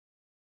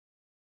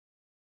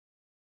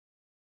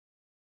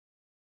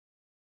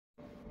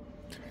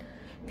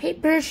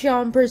Paper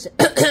Sean presents.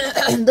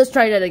 Let's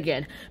try that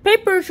again.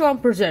 Paper Sean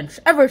presents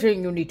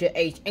everything you need to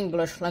ace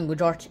English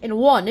language arts in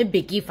one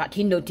biggie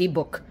fatty notey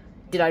book.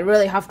 Did I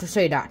really have to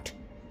say that?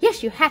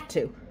 Yes, you had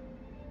to.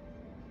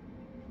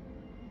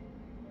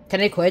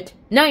 Can I quit?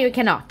 No, you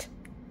cannot.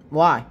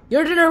 Why?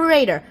 You're the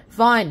narrator.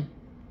 Fine.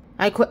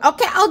 I quit.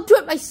 Okay, I'll do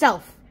it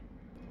myself.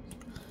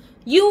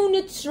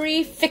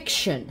 UNIT3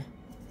 fiction.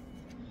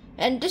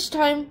 And this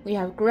time, we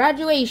have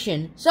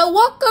graduation. So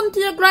welcome to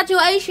the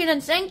graduation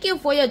and thank you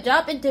for your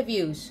job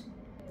interviews.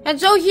 And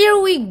so here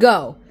we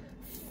go.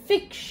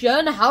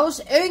 Fiction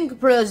House Inc.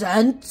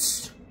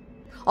 presents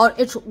on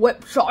its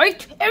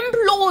website,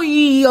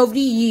 Employee of the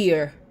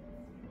Year.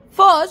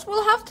 First,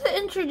 we'll have to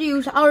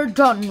introduce our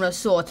genre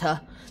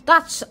sorter.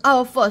 That's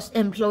our first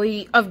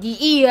Employee of the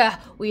Year.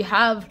 We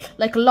have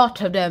like a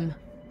lot of them.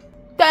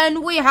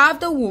 Then we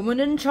have the woman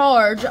in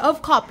charge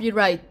of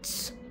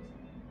copyrights.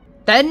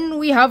 Then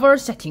we have our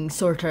settings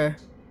sorter.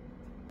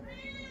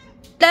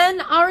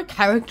 Then our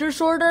character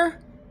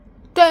sorter.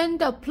 Then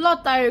the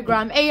plot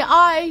diagram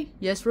AI.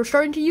 Yes, we're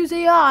starting to use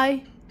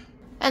AI.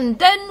 And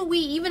then we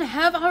even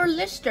have our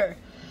lister.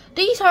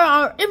 These are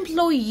our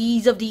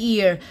employees of the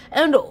year,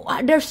 and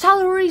their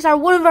salaries are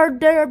one of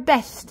their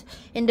best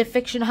in the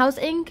Fiction House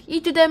Inc.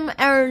 Each of them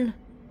earn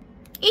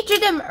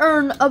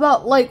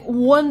about like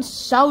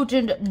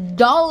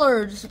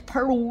 $1,000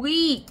 per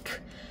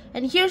week.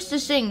 And here's the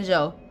thing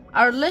though.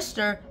 Our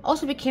lister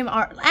also became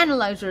our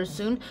analyzer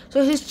soon,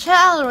 so his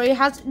salary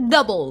has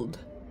doubled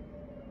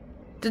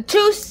to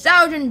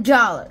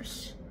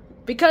 $2,000.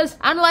 Because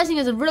analyzing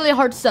is a really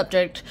hard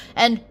subject,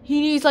 and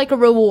he needs like a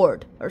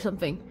reward or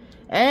something.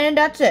 And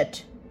that's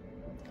it.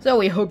 So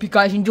we hope you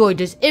guys enjoyed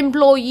this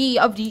Employee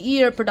of the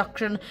Year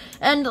production,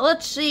 and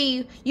let's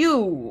see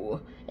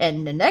you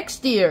in the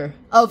next year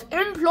of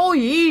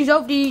Employees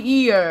of the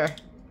Year.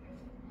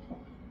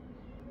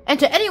 And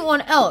to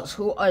anyone else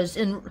who has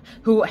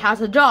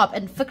a job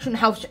in Fiction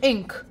House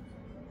Inc.,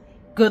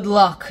 good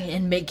luck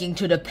in making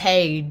to the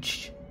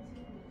page.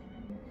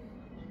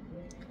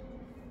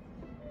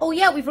 Oh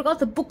yeah, we forgot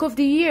the book of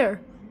the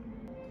year.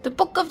 The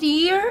book of the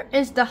year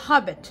is The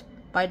Hobbit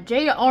by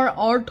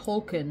J.R.R.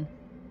 Tolkien.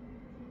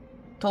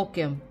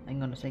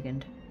 Hang on a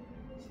second.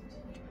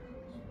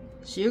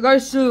 See you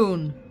guys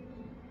soon.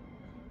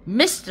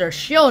 Mr.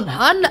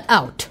 Shionhan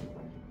out.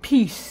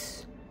 Peace.